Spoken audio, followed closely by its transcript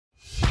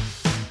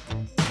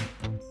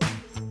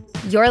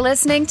You're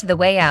listening to The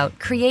Way Out,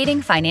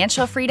 Creating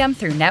Financial Freedom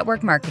Through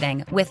Network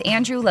Marketing with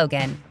Andrew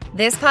Logan.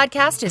 This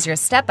podcast is your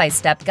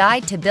step-by-step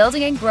guide to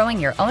building and growing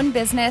your own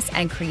business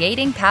and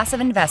creating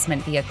passive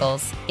investment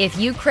vehicles. If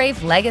you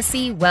crave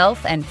legacy,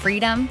 wealth, and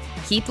freedom,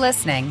 keep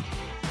listening.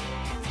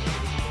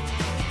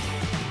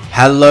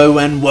 Hello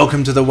and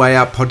welcome to The Way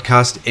Out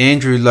podcast.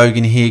 Andrew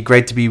Logan here.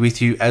 Great to be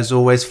with you as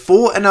always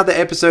for another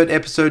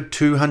episode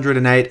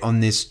 208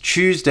 on this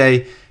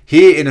Tuesday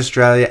here in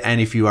Australia.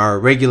 And if you are a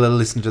regular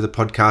listener to the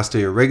podcast or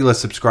you're a regular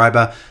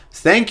subscriber,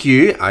 thank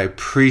you. I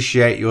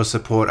appreciate your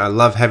support. I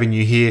love having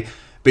you here.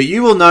 But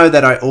you will know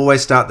that I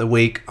always start the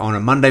week on a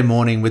Monday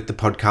morning with the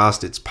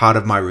podcast. It's part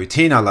of my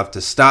routine. I love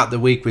to start the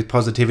week with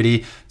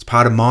positivity. It's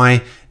part of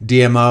my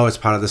DMO. It's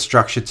part of the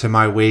structure to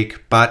my week.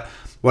 But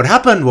what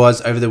happened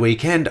was over the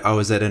weekend, I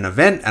was at an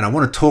event and I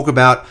want to talk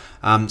about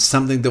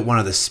something that one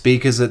of the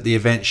speakers at the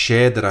event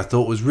shared that I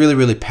thought was really,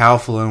 really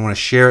powerful. And I want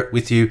to share it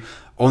with you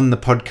on the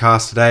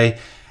podcast today.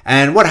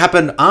 And what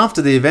happened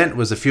after the event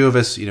was a few of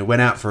us,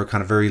 went out for a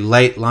kind of very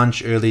late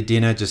lunch, early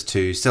dinner just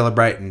to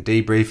celebrate and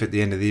debrief at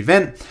the end of the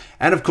event.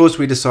 And of course,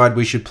 we decided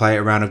we should play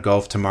a round of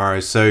golf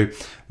tomorrow. So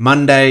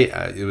Monday,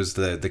 it was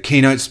the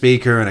keynote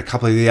speaker and a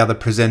couple of the other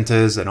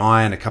presenters and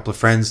I and a couple of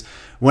friends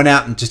went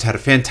out and just had a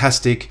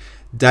fantastic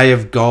day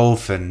of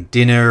golf and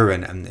dinner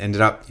and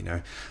ended up,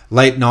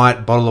 late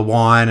night, bottle of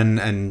wine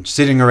and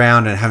sitting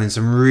around and having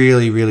some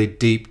really, really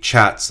deep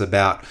chats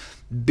about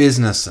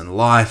business and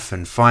life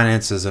and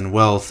finances and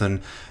wealth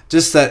and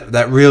just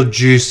that real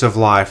juice of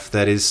life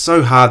that is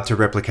so hard to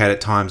replicate at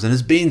times and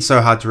has been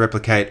so hard to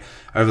replicate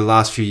over the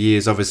last few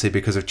years, obviously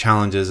because of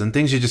challenges and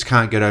things you just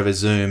can't get over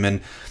Zoom. And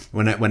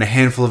when a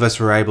handful of us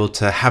were able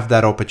to have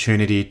that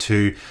opportunity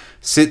to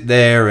sit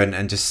there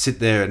and just sit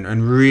there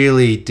and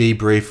really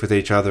debrief with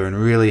each other and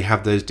really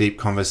have those deep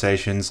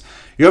conversations,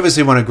 you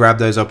obviously want to grab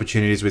those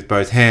opportunities with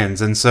both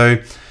hands. And so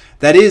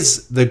that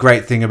is the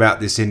great thing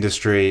about this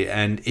industry.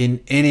 And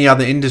in any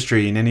other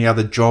industry, in any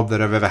other job that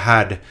I've ever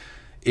had,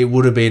 it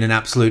would have been an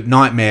absolute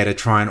nightmare to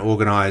try and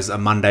organize a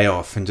Monday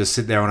off and just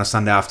sit there on a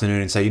Sunday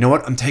afternoon and say, you know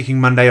what, I'm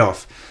taking Monday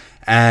off.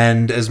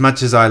 And as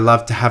much as I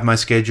love to have my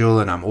schedule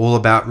and I'm all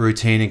about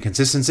routine and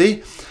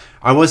consistency,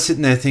 I was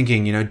sitting there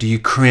thinking, do you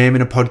cram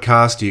in a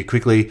podcast? Do you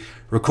quickly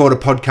record a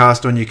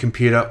podcast on your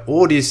computer?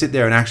 Or do you sit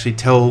there and actually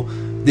tell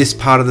this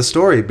part of the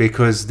story?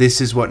 Because this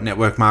is what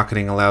network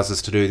marketing allows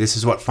us to do. This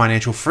is what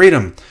financial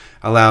freedom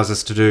allows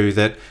us to do.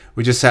 That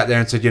we just sat there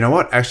and said, you know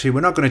what? Actually,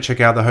 we're not going to check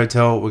out the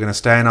hotel. We're going to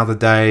stay another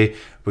day.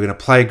 We're going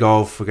to play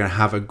golf. We're going to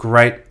have a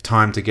great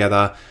time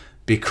together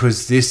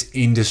because this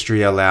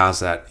industry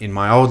allows that. In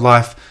my old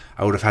life,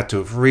 I would have had to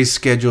have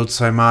rescheduled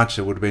so much.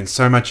 It would have been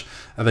so much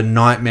of a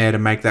nightmare to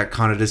make that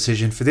kind of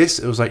decision. For this,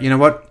 it was like, you know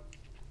what?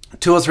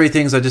 2 or 3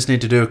 things I just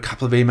need to do, a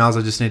couple of emails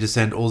I just need to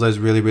send, all those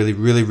really, really,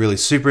 really, really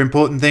super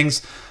important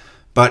things.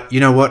 But you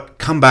know what?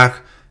 Come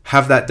back,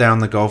 have that day on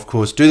the golf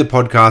course, do the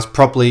podcast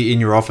properly in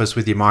your office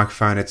with your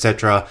microphone,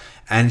 etc.,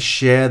 and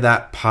share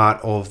that part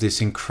of this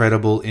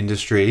incredible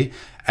industry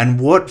and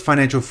what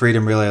financial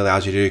freedom really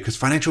allows you to do. Because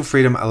financial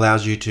freedom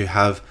allows you to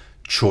have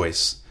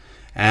choice.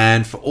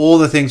 And for all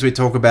the things we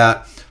talk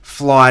about,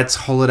 flights,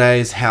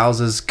 holidays,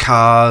 houses,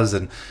 cars,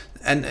 and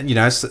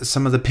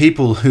some of the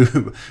people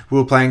who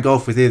were playing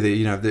golf with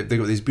either, they've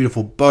got these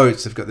beautiful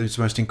boats, they've got these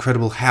most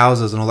incredible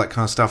houses and all that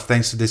kind of stuff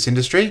thanks to this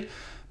industry.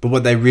 But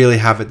what they really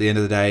have at the end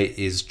of the day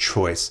is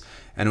choice.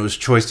 And it was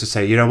choice to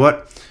say, you know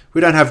what, we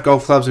don't have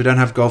golf clubs, we don't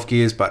have golf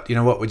gears, but you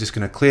know what, we're just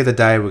going to clear the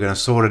day, we're going to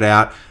sort it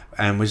out,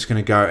 and we're just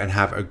going to go and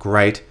have a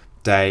great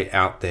day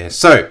out there.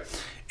 So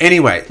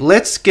anyway,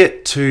 let's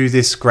get to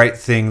this great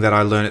thing that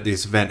I learned at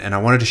this event, and I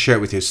wanted to share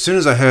it with you. As soon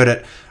as I heard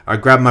it, I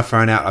grabbed my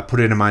phone out, I put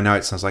it in my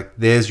notes, and I was like,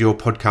 there's your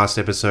podcast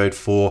episode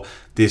for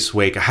this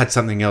week. I had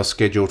something else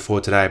scheduled for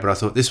today, but I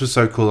thought this was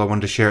so cool, I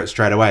wanted to share it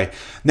straight away.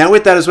 Now,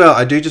 with that as well,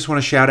 I do just want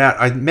to shout out,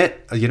 I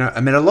met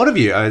a lot of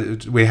you.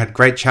 We had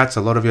great chats,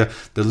 a lot of you,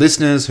 the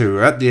listeners who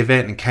were at the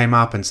event and came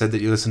up and said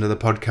that you listened to the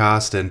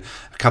podcast, and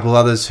a couple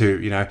others who,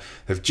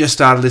 have just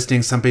started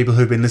listening, some people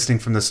who've been listening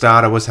from the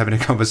start. I was having a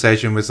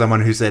conversation with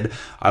someone who said,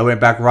 I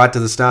went back right to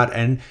the start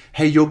and,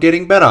 hey, you're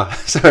getting better.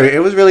 So it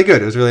was really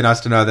good. It was really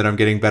nice to know that I'm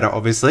getting better,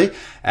 obviously.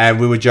 And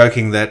we were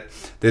joking that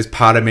there's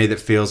part of me that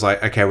feels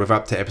like, okay, we're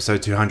up to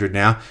episode 200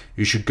 now.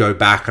 You should go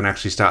back and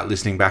actually start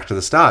listening back to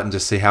the start and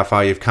just see how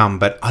far you've come.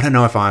 But I don't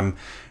know if I'm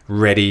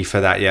ready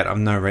for that yet.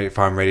 I'm not ready if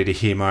I'm ready to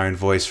hear my own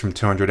voice from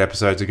 200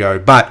 episodes ago.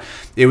 But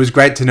it was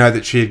great to know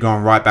that she had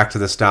gone right back to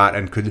the start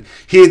and could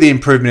hear the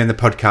improvement in the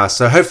podcast.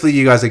 So hopefully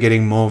you guys are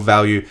getting more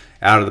value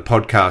out of the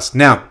podcast.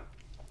 Now,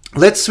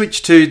 let's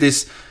switch to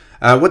this,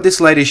 what this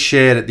lady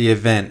shared at the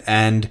event.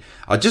 And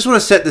I just want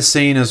to set the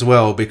scene as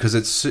well, because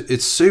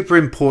it's super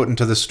important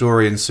to the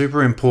story and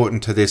super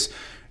important to this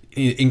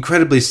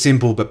incredibly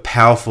simple but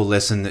powerful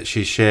lesson that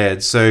she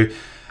shared. So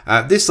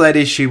this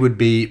lady, she would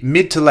be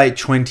mid to late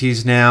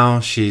 20s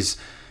now.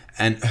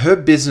 And her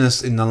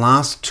business in the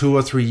last 2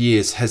 or 3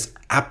 years has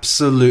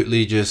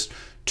absolutely just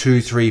 2,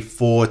 3,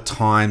 4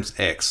 times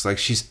X. Like,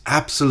 she's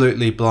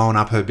absolutely blown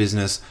up her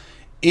business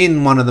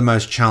in one of the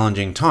most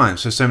challenging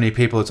times. For so many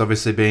people, it's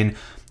obviously been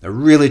a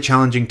really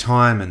challenging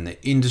time, and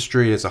the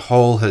industry as a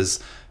whole has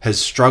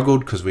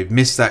struggled because we've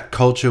missed that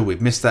culture,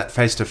 we've missed that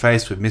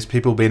face-to-face, we've missed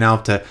people being able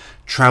to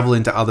travel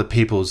into other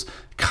people's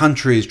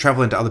countries,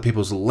 travel into other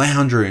people's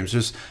lounge rooms,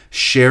 just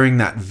sharing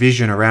that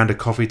vision around a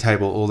coffee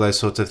table, all those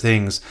sorts of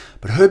things.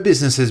 But her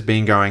business has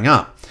been going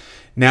up.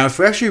 Now, if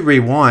we actually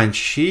rewind,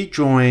 she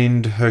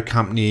joined her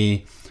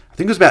company, I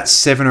think it was about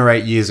 7 or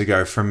 8 years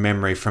ago from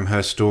memory, from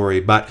her story.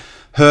 But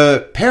her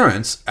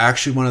parents are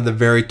actually one of the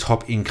very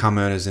top income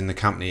earners in the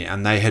company,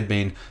 and they had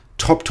been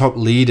top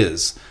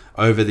leaders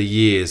over the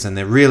years. And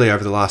they're really,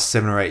 over the last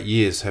 7 or 8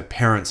 years, her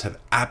parents have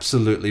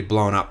absolutely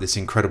blown up this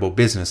incredible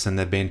business, and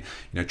they've been,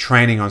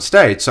 training on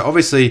stage. So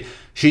obviously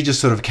she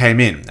just sort of came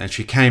in, and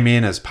she came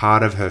in as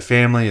part of her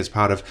family, as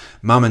part of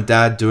mum and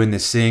dad doing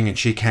this thing, and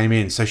she came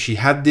in. So she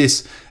had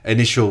this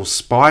initial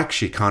spike,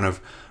 she kind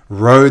of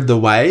rode the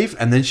wave,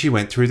 and then she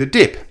went through the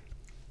dip.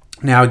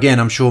 Now, again,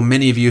 I'm sure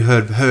many of you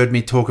have heard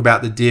me talk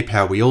about the dip,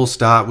 how we all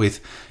start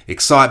with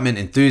excitement,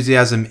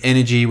 enthusiasm,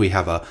 energy. We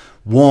have a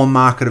warm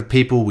market of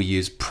people. We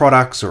use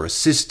products or a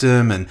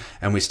system, and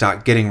we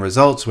start getting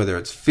results, whether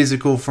it's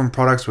physical from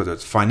products, whether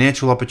it's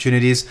financial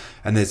opportunities,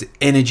 and there's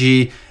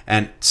energy,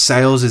 and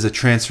sales is a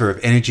transfer of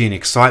energy and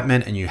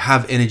excitement, and you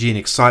have energy and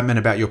excitement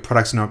about your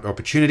products and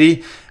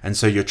opportunity, and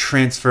so you're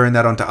transferring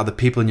that onto other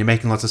people and you're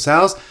making lots of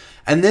sales.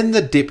 And then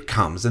the dip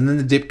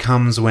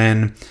comes,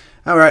 when,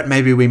 all right,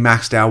 maybe we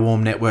maxed our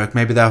warm network.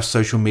 Maybe our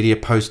social media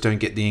posts don't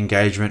get the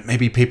engagement.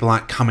 Maybe people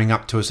aren't coming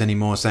up to us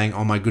anymore saying,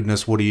 oh my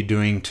goodness, what are you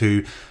doing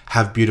to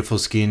have beautiful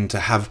skin, to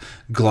have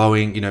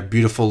glowing,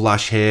 beautiful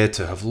lush hair,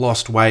 to have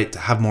lost weight, to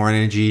have more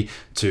energy,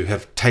 to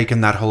have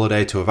taken that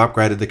holiday, to have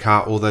upgraded the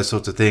car, all those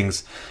sorts of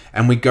things.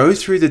 And we go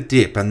through the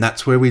dip, and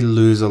that's where we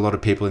lose a lot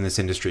of people in this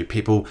industry.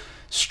 People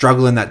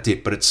struggle in that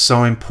dip, but it's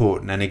so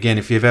important. And again,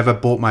 if you've ever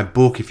bought my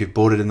book, if you've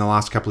bought it in the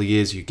last couple of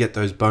years, you get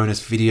those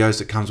bonus videos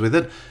that comes with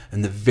it.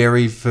 And the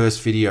very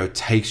first video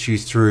takes you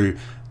through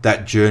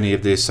that journey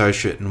of the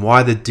associate and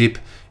why the dip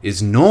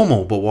is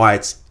normal, but why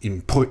it's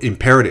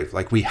imperative.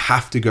 Like, we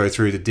have to go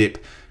through the dip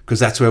because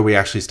that's where we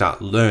actually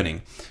start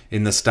learning.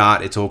 In the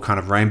start, it's all kind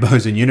of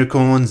rainbows and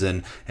unicorns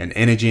and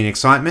energy and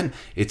excitement.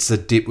 It's the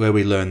dip where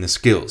we learn the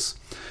skills.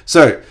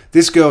 So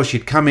this girl,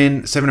 she'd come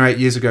in 7 or 8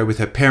 years ago with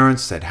her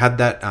parents. They'd had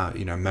that,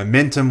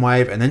 momentum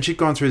wave, and then she'd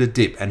gone through the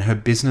dip, and her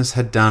business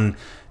had done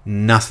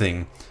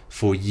nothing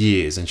for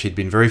years, and she'd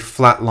been very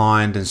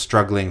flatlined and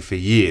struggling for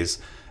years.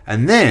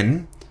 And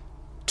then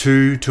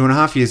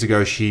 2.5 years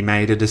ago, she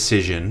made a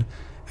decision,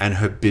 and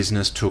her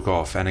business took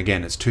off. And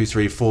again, it's 2,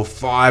 3, 4,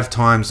 5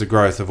 times the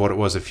growth of what it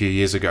was a few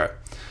years ago.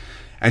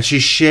 And she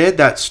shared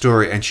that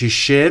story, and she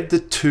shared the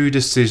 2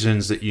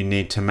 decisions that you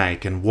need to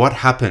make and what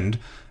happened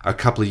a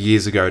couple of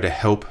years ago to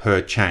help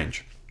her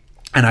change.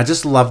 And I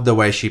just loved the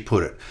way she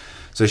put it.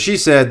 So she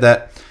said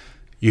that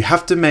you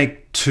have to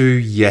make 2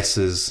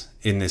 yeses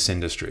in this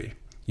industry.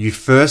 You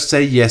first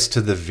say yes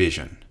to the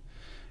vision.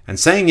 And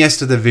saying yes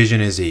to the vision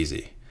is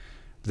easy.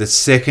 The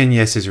second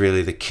yes is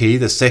really the key.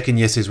 The second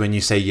yes is when you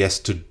say yes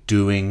to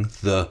doing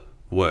the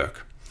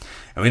work.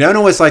 And we don't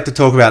always like to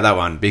talk about that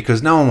one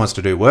because no one wants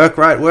to do work,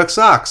 right? Work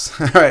sucks.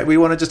 Right? We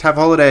want to just have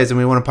holidays, and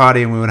we want to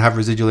party, and we want to have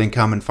residual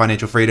income and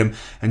financial freedom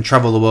and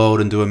travel the world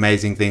and do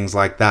amazing things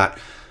like that.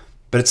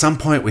 But at some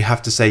point, we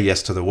have to say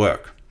yes to the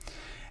work.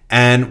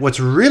 And what's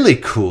really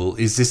cool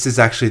is this is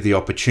actually the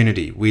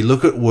opportunity. We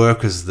look at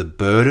work as the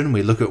burden.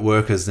 We look at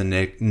work as the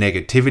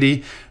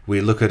negativity.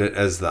 We look at it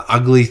as the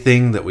ugly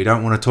thing that we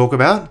don't want to talk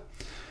about.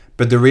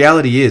 But the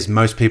reality is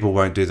most people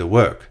won't do the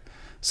work.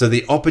 So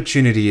the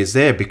opportunity is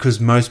there because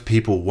most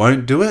people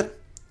won't do it.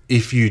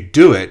 If you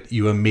do it,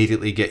 you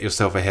immediately get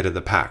yourself ahead of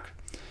the pack.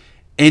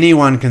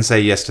 Anyone can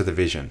say yes to the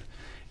vision.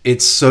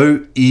 It's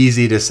so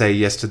easy to say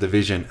yes to the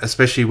vision,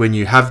 especially when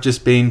you have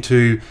just been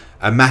to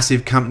a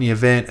massive company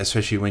event,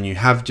 especially when you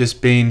have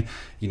just been,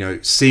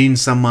 seen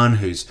someone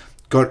who's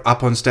got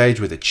up on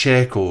stage with a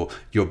check, or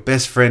your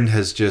best friend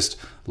has just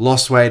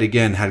lost weight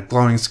again, had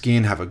glowing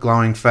skin, have a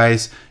glowing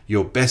face.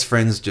 Your best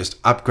friends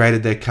just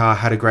upgraded their car,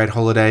 had a great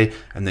holiday,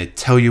 and they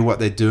tell you what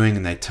they're doing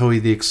and they tell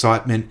you the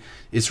excitement.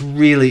 It's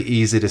really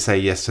easy to say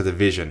yes to the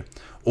vision.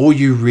 All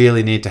you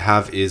really need to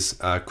have is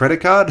a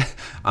credit card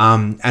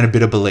and a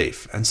bit of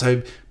belief. And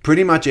so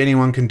pretty much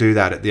anyone can do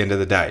that at the end of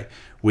the day.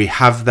 We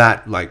have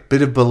that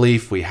bit of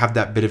belief, we have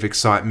that bit of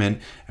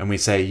excitement, and we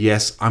say,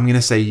 yes, I'm going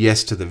to say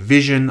yes to the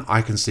vision.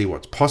 I can see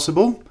what's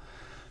possible.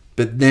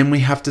 But then we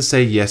have to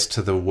say yes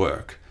to the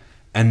work.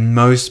 And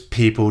most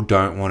people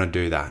don't want to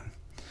do that.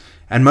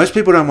 And most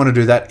people don't want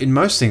to do that in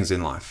most things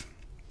in life.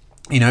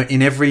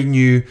 In every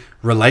new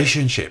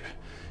relationship,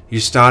 you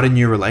start a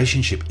new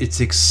relationship. It's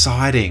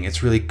exciting.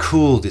 It's really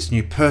cool, this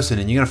new person.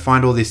 And you're going to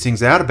find all these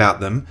things out about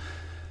them.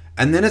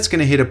 And then it's going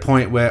to hit a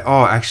point where,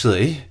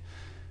 actually,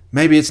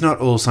 maybe it's not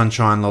all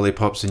sunshine,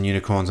 lollipops, and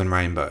unicorns and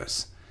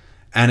rainbows.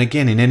 And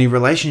again, in any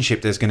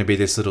relationship, there's going to be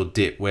this little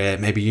dip where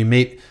maybe you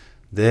meet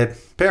their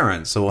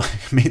parents or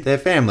meet their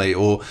family,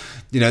 or,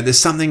 there's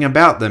something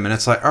about them. And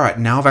it's like, all right,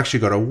 now I've actually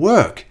got to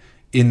work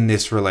in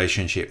this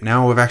relationship.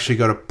 Now we've actually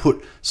got to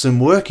put some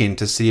work in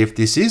to see if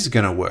this is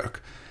going to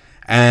work.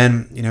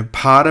 And,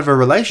 part of a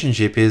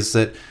relationship is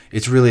that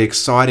it's really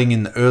exciting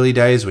in the early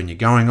days when you're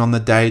going on the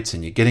dates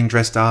and you're getting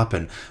dressed up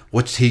and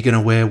what's he going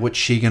to wear, what's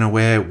she going to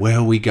wear, where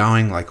are we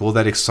going, like all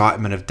that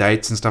excitement of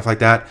dates and stuff like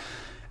that.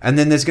 And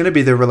then there's going to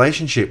be the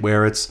relationship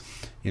where it's,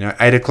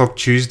 8 o'clock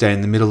Tuesday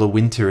in the middle of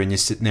winter and you're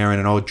sitting there in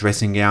an old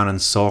dressing gown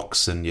and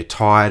socks and you're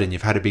tired and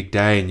you've had a big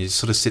day and you're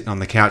sort of sitting on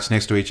the couch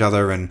next to each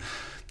other and,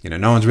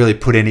 no one's really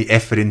put any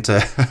effort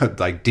into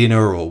like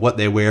dinner or what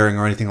they're wearing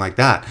or anything like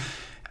that.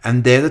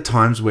 And they're the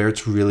times where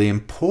it's really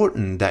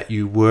important that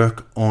you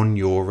work on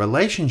your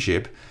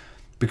relationship,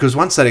 because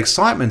once that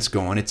excitement's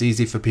gone, it's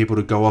easy for people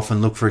to go off and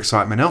look for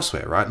excitement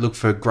elsewhere, right? Look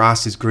for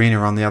grass is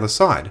greener on the other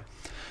side.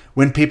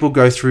 When people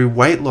go through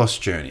weight loss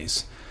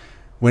journeys,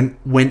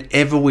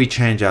 whenever we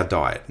change our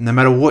diet, no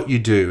matter what you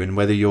do, and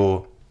whether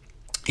you're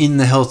in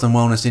the health and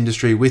wellness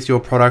industry with your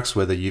products,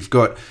 whether you've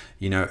got,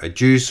 a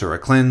juice or a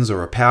cleanse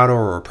or a powder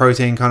or a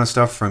protein kind of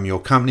stuff from your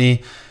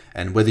company,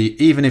 and whether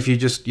even if you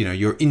just,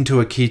 you're into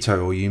a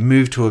keto or you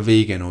move to a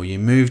vegan or you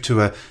move to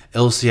a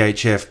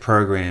LCHF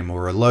program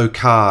or a low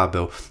carb,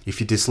 or if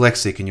you're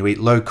dyslexic and you eat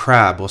low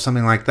carb or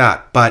something like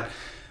that. But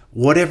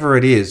whatever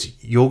it is,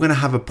 you're going to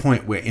have a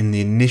point where in the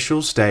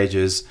initial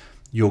stages,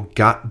 your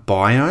gut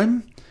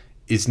biome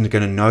is going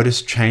to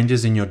notice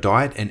changes in your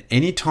diet. And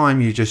anytime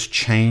you just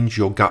change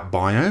your gut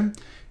biome,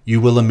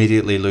 you will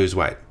immediately lose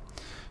weight.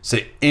 So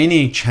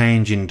any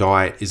change in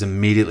diet is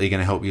immediately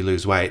going to help you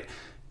lose weight.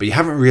 But you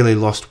haven't really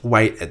lost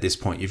weight at this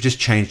point. You've just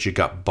changed your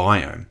gut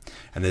biome.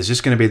 And there's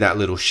just going to be that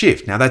little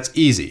shift. Now that's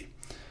easy.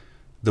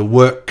 The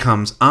work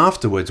comes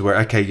afterwards where,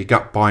 okay, your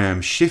gut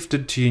biome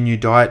shifted to your new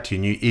diet, to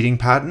your new eating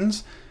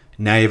patterns.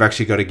 Now you've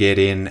actually got to get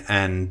in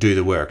and do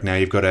the work. Now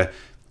you've got to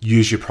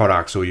use your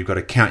products, or you've got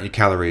to count your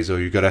calories, or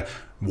you've got to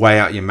weigh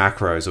out your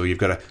macros, or you've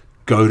got to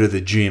go to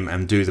the gym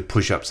and do the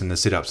push-ups and the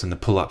sit-ups and the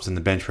pull-ups and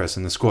the bench press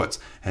and the squats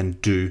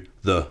and do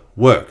the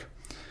work.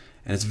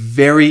 And it's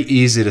very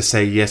easy to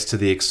say yes to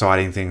the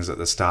exciting things at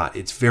the start.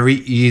 It's very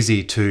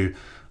easy to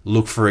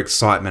look for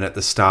excitement at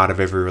the start of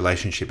every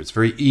relationship. It's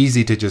very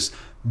easy to just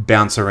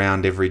bounce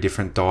around every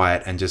different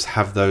diet and just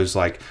have those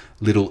like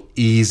little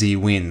easy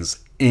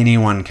wins.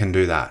 Anyone can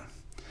do that.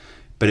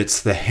 But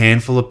it's the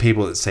handful of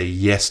people that say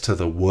yes to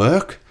the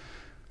work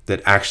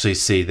that actually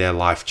see their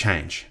life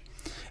change.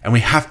 And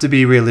we have to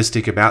be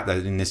realistic about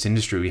that in this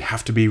industry. We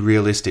have to be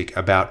realistic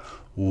about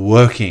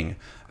working,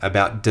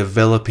 about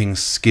developing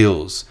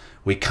skills.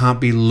 We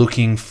can't be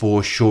looking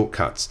for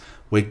shortcuts.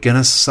 We're going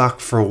to suck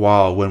for a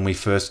while when we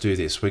first do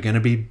this. We're going to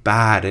be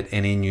bad at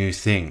any new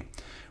thing.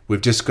 We've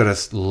just got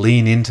to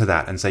lean into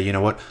that and say, you know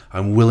what?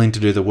 I'm willing to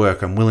do the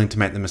work. I'm willing to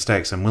make the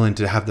mistakes. I'm willing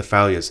to have the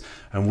failures.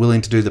 I'm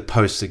willing to do the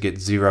posts that get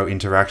 0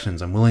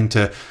 interactions. I'm willing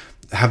to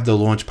have the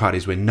launch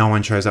parties where no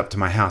one shows up to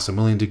my house. I'm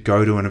willing to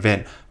go to an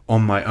event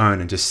on my own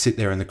and just sit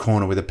there in the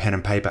corner with a pen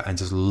and paper and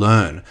just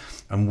learn.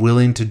 I'm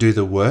willing to do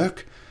the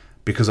work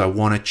because I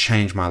want to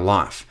change my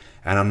life.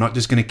 And I'm not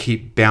just going to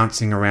keep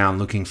bouncing around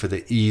looking for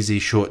the easy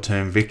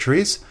short-term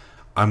victories.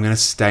 I'm going to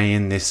stay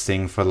in this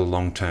thing for the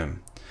long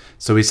term.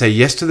 So we say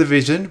yes to the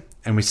vision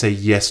and we say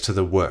yes to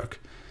the work.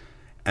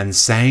 And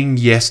saying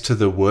yes to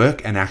the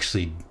work and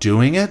actually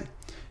doing it,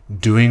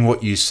 doing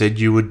what you said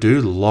you would do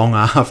long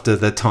after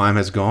the time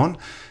has gone.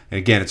 And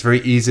again, it's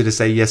very easy to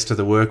say yes to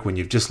the work when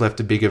you've just left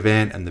a big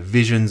event and the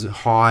vision's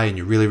high and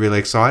you're really, really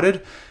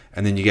excited.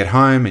 And then you get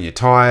home and you're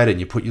tired and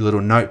you put your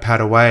little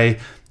notepad away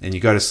and you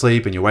go to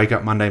sleep and you wake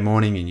up Monday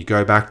morning and you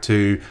go back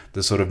to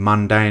the sort of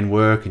mundane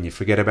work and you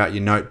forget about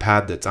your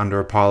notepad that's under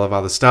a pile of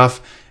other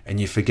stuff and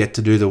you forget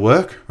to do the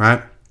work,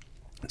 right?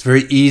 It's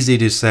very easy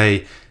to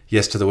say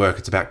yes to the work.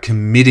 It's about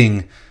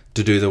committing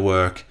to do the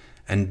work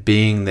and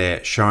being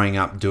there, showing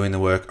up, doing the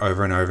work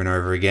over and over and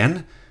over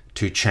again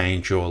to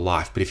change your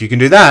life. But if you can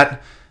do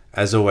that,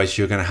 as always,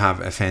 you're going to have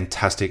a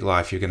fantastic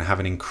life. You're going to have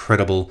an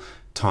incredible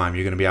time.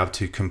 You're going to be able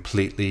to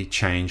completely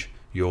change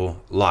your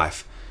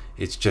life.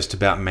 It's just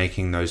about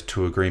making those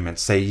 2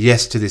 agreements. Say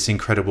yes to this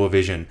incredible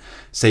vision.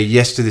 Say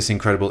yes to this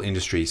incredible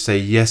industry. Say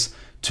yes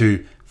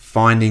to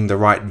finding the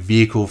right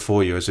vehicle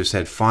for you. As I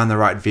said, find the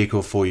right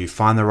vehicle for you.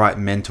 Find the right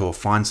mentor.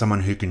 Find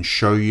someone who can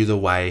show you the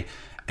way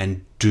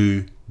and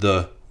do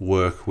the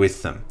work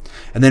with them.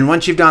 And then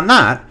once you've done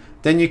that,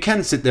 then you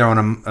can sit there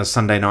on a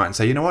Sunday night and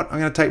say, you know what? I'm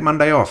going to take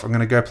Monday off. I'm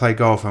going to go play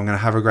golf. I'm going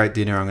to have a great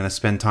dinner. I'm going to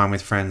spend time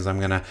with friends. I'm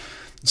going to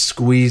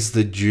squeeze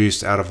the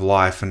juice out of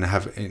life and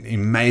have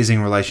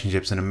amazing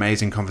relationships and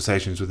amazing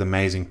conversations with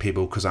amazing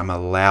people because I'm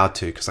allowed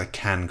to, because I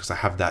can, because I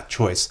have that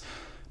choice.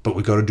 But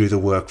we've got to do the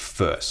work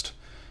first.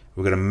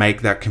 We've got to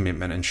make that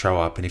commitment and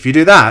show up. And if you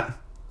do that,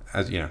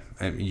 as you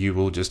know, you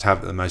will just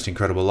have the most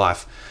incredible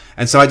life.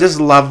 And so I just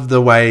love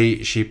the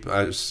way she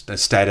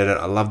stated it.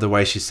 I love the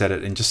way she said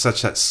it in just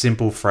such that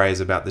simple phrase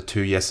about the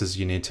 2 yeses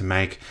you need to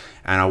make.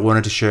 And I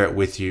wanted to share it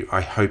with you.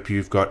 I hope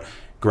you've got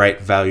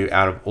great value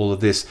out of all of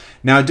this.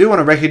 Now, I do want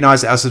to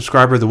recognize our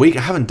subscriber of the week.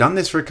 I haven't done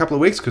this for a couple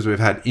of weeks because we've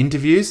had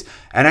interviews.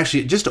 And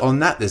actually, just on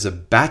that, there's a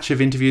batch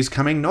of interviews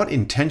coming. Not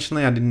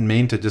intentionally. I didn't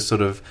mean to just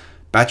sort of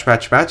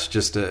batch,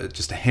 just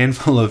a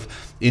handful of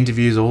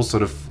interviews all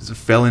sort of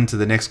fell into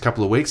the next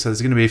couple of weeks. So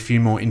there's going to be a few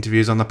more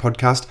interviews on the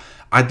podcast.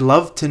 I'd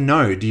love to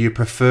know, do you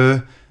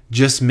prefer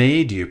just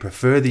me? Do you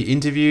prefer the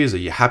interviews? Are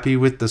you happy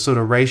with the sort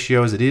of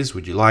ratio as it is?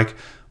 Would you like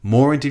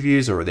more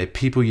interviews, or are there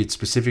people you'd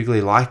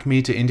specifically like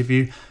me to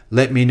interview?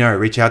 Let me know.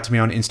 Reach out to me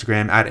on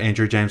Instagram at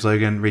Andrew James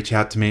Logan. Reach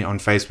out to me on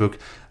Facebook.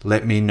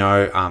 Let me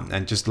know,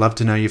 and just love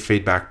to know your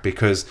feedback,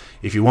 because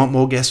if you want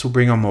more guests, we'll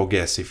bring on more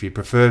guests. If you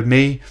prefer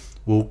me,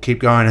 we'll keep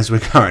going as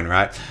we're going,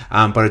 right?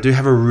 But I do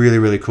have a really,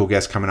 really cool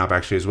guest coming up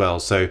actually as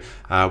well. So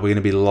we're going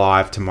to be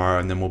live tomorrow,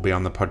 and then we'll be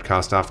on the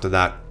podcast after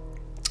that.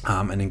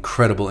 An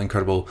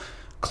incredible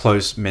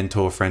close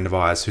mentor friend of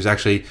ours who's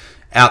actually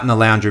out in the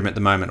lounge room at the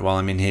moment while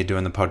I'm in here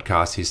doing the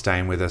podcast. He's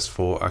staying with us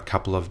for a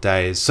couple of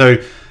days. So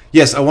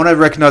yes, I want to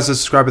recognize the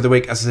subscriber of the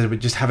week. As I said, we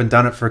just haven't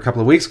done it for a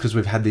couple of weeks because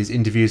we've had these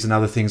interviews and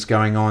other things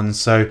going on.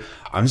 So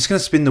I'm just going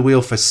to spin the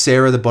wheel for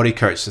Sarah the Body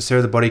Coach. So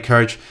Sarah the Body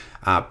Coach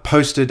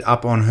posted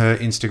up on her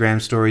Instagram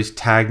stories,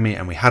 tagged me,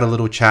 and we had a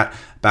little chat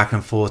back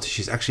and forth.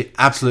 She's actually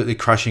absolutely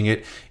crushing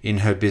it in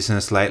her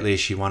business lately.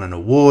 She won an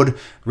award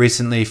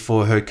recently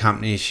for her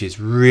company.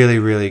 She's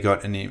really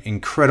got an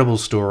incredible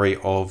story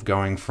of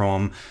going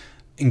from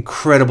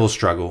incredible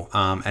struggle,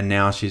 and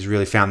now she's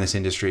really found this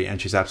industry and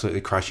she's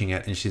absolutely crushing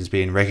it, and she's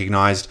being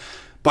recognized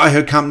by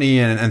her company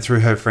and through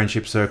her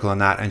friendship circle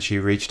and that, and she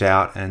reached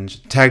out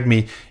and tagged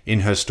me in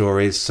her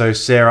stories. So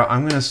Sarah,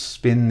 I'm going to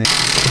spin this.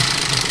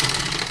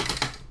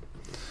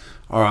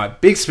 All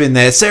right, big spin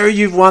there. Sarah,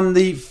 you've won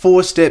the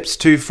 4 Steps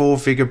to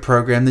 4-Figure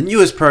program, the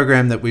newest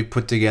program that we've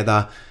put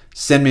together.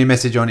 Send me a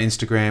message on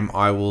Instagram.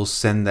 I will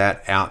send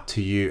that out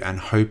to you and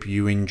hope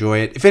you enjoy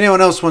it. If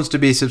anyone else wants to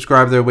be a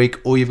subscriber of the week,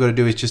 all you've got to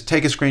do is just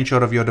take a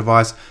screenshot of your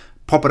device,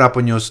 pop it up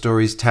on your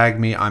stories, tag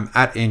me. I'm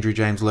at Andrew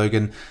James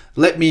Logan.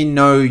 Let me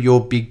know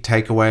your big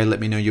takeaway. Let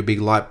me know your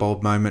big light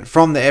bulb moment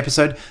from the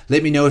episode.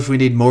 Let me know if we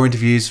need more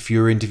interviews,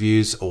 fewer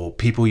interviews, or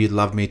people you'd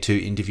love me to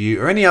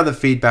interview, or any other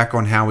feedback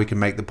on how we can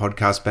make the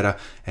podcast better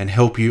and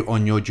help you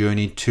on your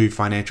journey to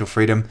financial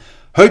freedom.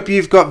 Hope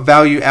you've got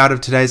value out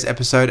of today's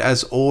episode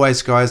as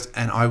always, guys,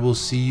 and I will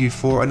see you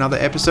for another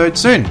episode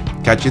soon.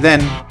 Catch you then.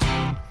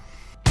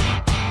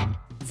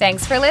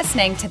 Thanks for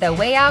listening to The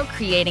Way Out,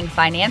 Creating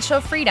Financial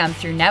Freedom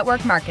Through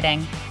Network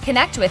Marketing.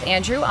 Connect with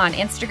Andrew on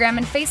Instagram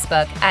and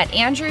Facebook at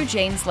Andrew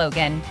James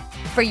Logan.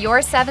 For your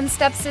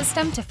 7-step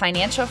system to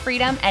financial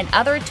freedom and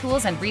other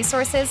tools and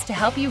resources to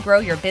help you grow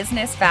your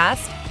business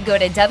fast, go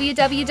to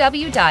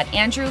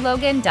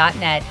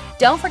www.andrewlogan.net.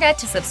 Don't forget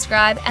to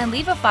subscribe and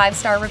leave a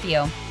 5-star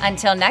review.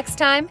 Until next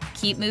time,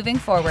 keep moving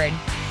forward.